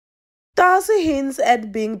Darcy hints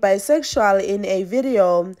at being bisexual in a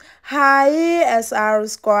video. Hi SR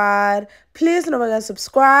squad, please don't forget to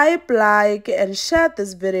subscribe, like and share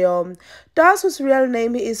this video. Darcy's real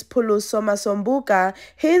name is Pulusoma Sombuka,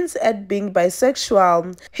 hints at being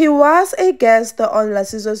bisexual. He was a guest on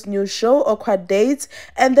Lasizo's new show Awkward Dates,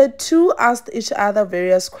 and the two asked each other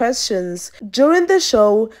various questions. During the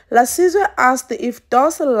show, Lasizo asked if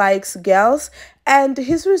Darcy likes girls, and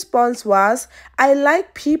his response was, "I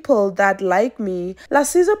like people that like me."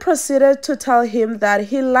 Lasizo proceeded to tell him that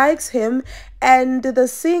he likes him, and the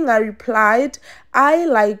singer replied, "I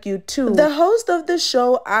like you too." The host of the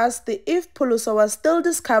show asked if Puluso was still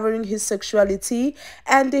discovering his sexuality,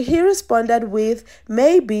 and he responded with,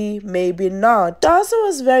 "Maybe, maybe not." Darcy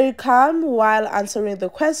was very calm while answering the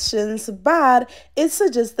questions, but it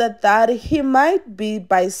suggested that he might be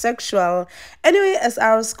bisexual. Anyway, as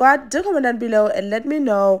our squad, do comment down below and let me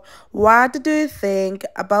know what do you think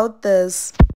about this.